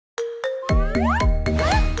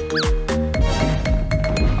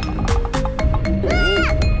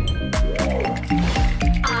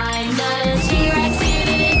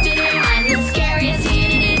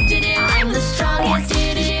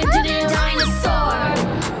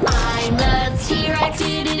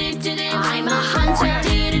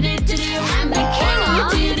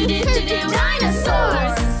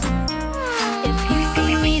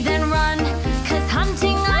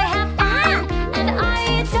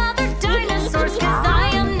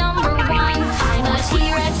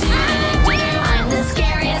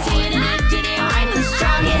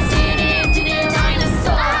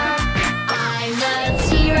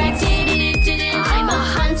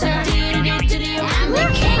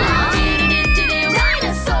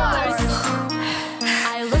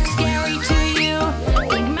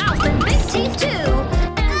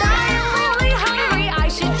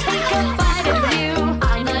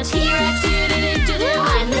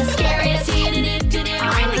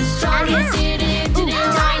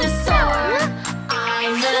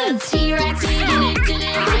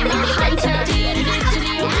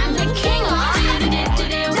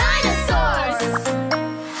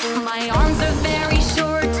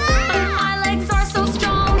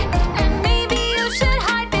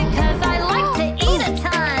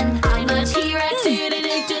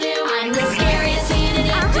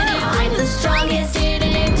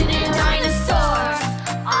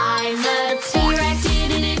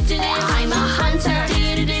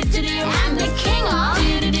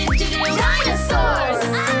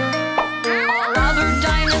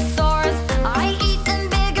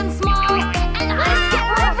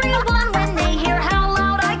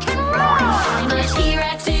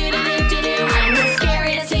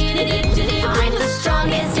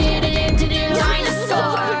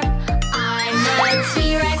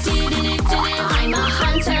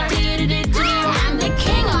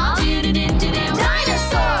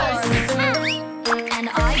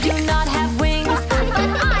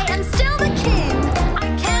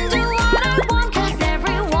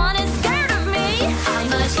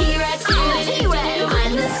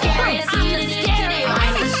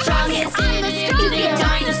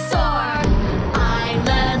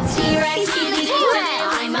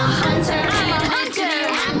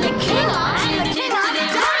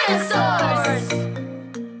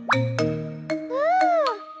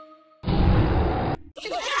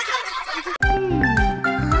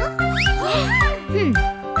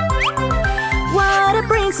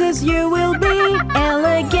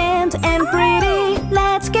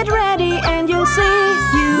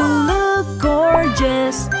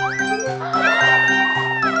gorgeous.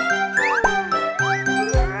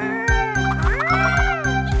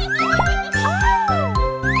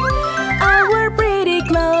 I wear pretty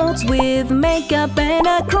clothes with makeup and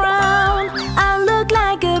a crown. I look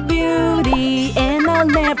like a beauty and I'll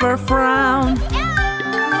never frown.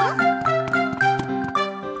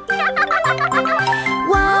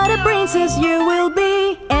 What a princess you will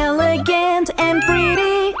be, elegant and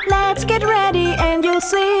pretty. Let's get ready and you'll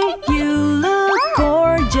see you look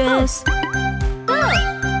gorgeous.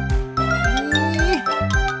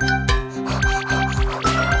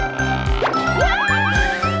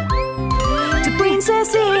 To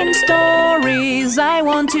princess in stories I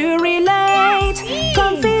want to relate.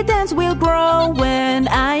 Confidence will grow when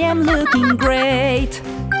I am looking great.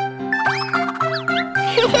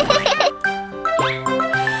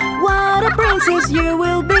 What a princess you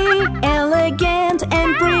will be, elegant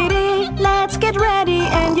and pretty. Let's get ready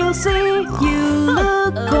and you'll see you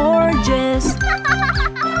look gorgeous.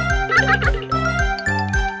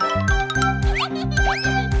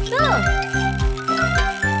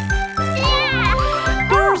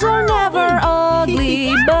 Girls are never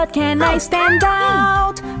ugly, but can I stand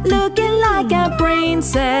out? Looking like a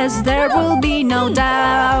princess, there will be no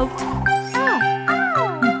doubt.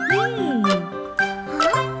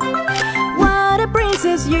 What a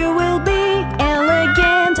princess you will be,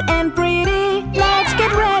 elegant and pretty. Let's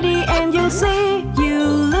get ready and you'll see you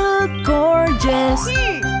look gorgeous.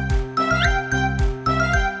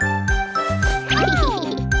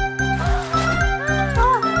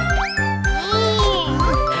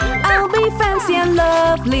 I'll be fancy and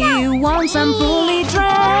lovely once I'm fully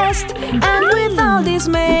dressed. And with all this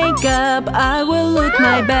makeup I will look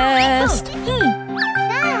my best.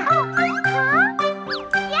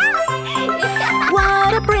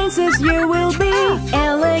 What a princess you will be,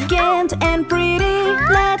 elegant and pretty.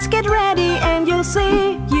 Let's get ready and you'll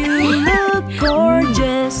see you look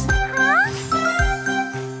gorgeous.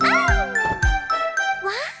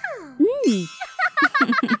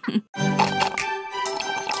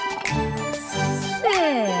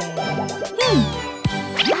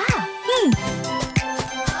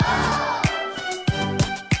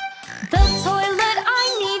 The toilet I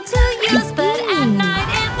need to use, but at night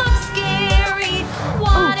it looks scary.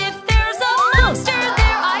 What if there's a monster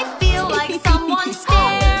there? I feel like someone's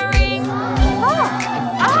staring.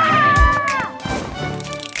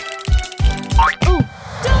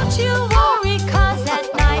 Don't you worry, 'cause at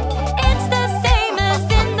night it's the same as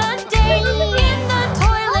in the day. In the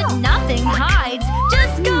toilet nothing hides.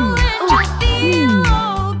 Just go and you'll feel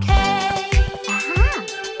okay.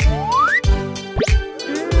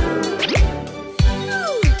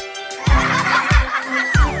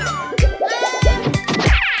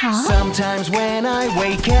 Sometimes when I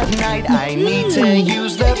wake at night, I need to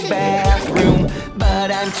use the bathroom.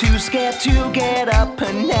 But I'm too scared to get up,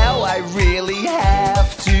 and now I really have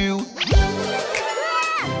to.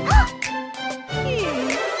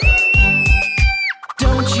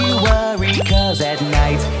 Don't you worry, 'cause at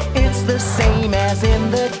night it's the same as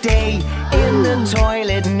in the day. In the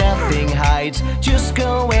toilet nothing hides. Just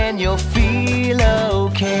go and you'll feel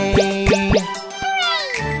okay.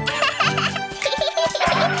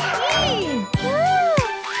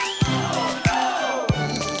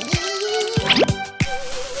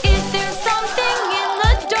 Is there something in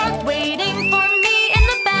the dark waiting for me in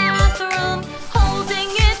the bathroom? Holding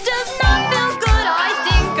it does not feel good. I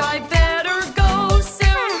think I better go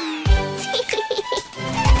soon.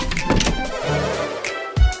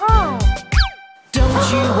 Don't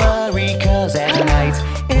you worry, 'cause at night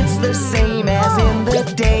it's the same as in the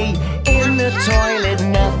day. In the toilet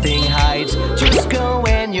nothing hides. Just go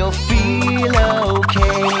and you'll feel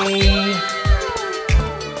okay.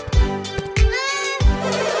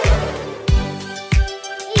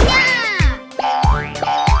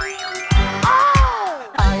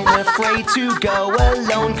 I'm afraid to go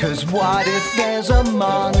alone, 'cause what if there's a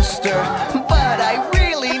monster? But I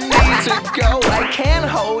really need to go. I can't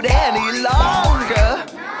hold any longer.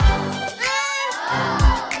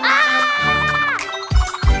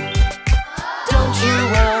 Don't you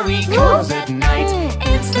worry, 'cause at night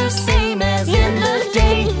it's the same as in the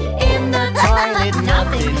day. In the toilet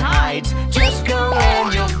nothing hides. Just go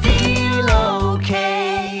and you'll feel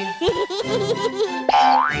okay.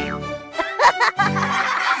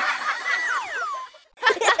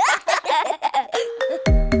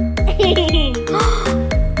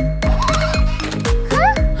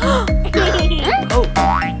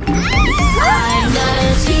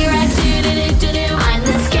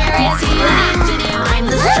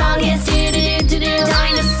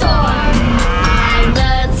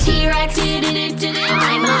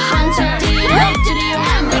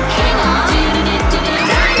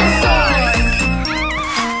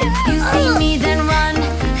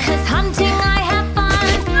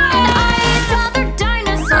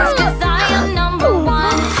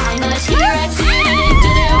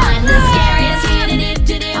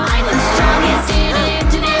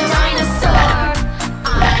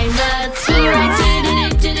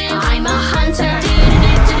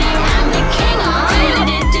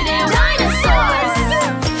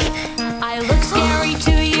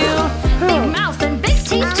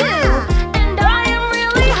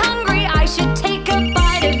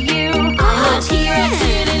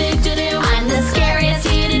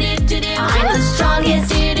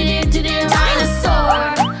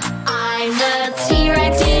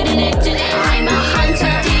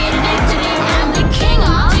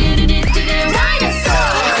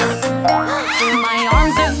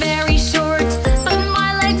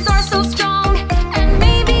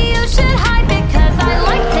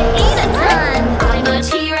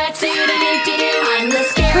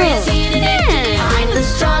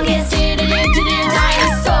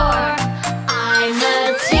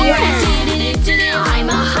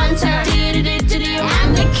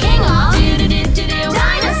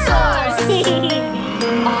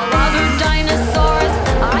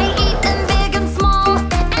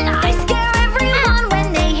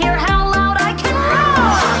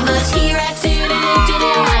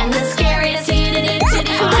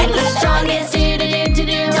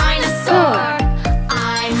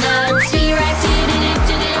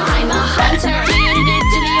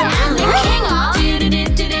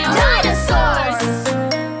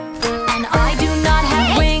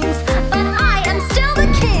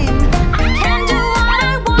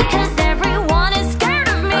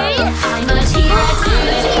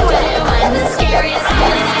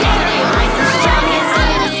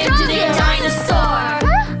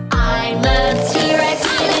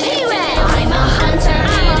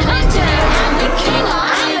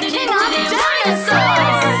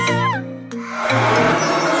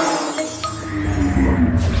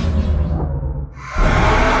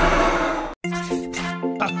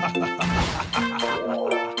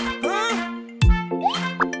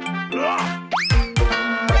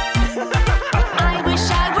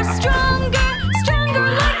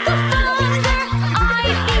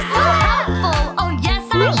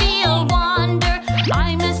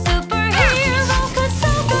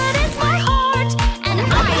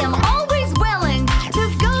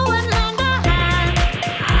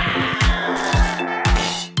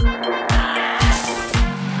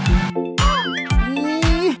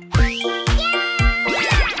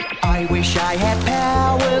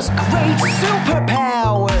 great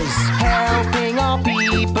superpowers, helping all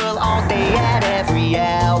people all day at every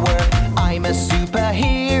hour. I'm a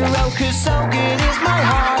superhero, 'cause so good is my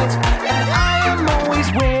heart, and I am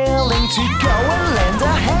always willing to go and lend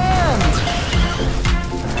a hand.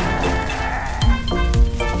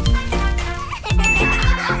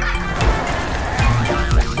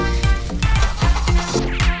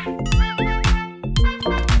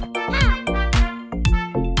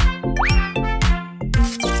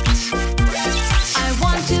 I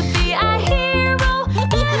want to be a hero,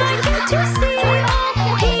 but I get to see all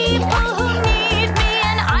people who need me,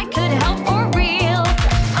 and I could help for real.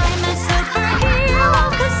 I'm a superhero,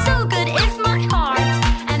 'cause so good is my heart,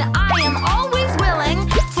 and I am always willing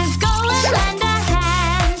to go and lend a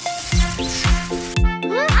hand.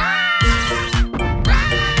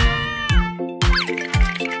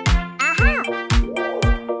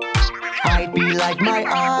 I'd be like my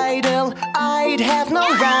idol, I'd have no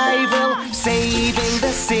rival. Saving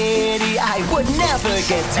the city I would never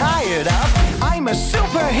get tired of. I'm a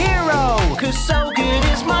superhero, 'cause so good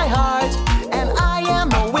is my heart, and I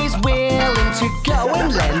am always willing to go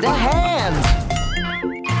and lend a hand.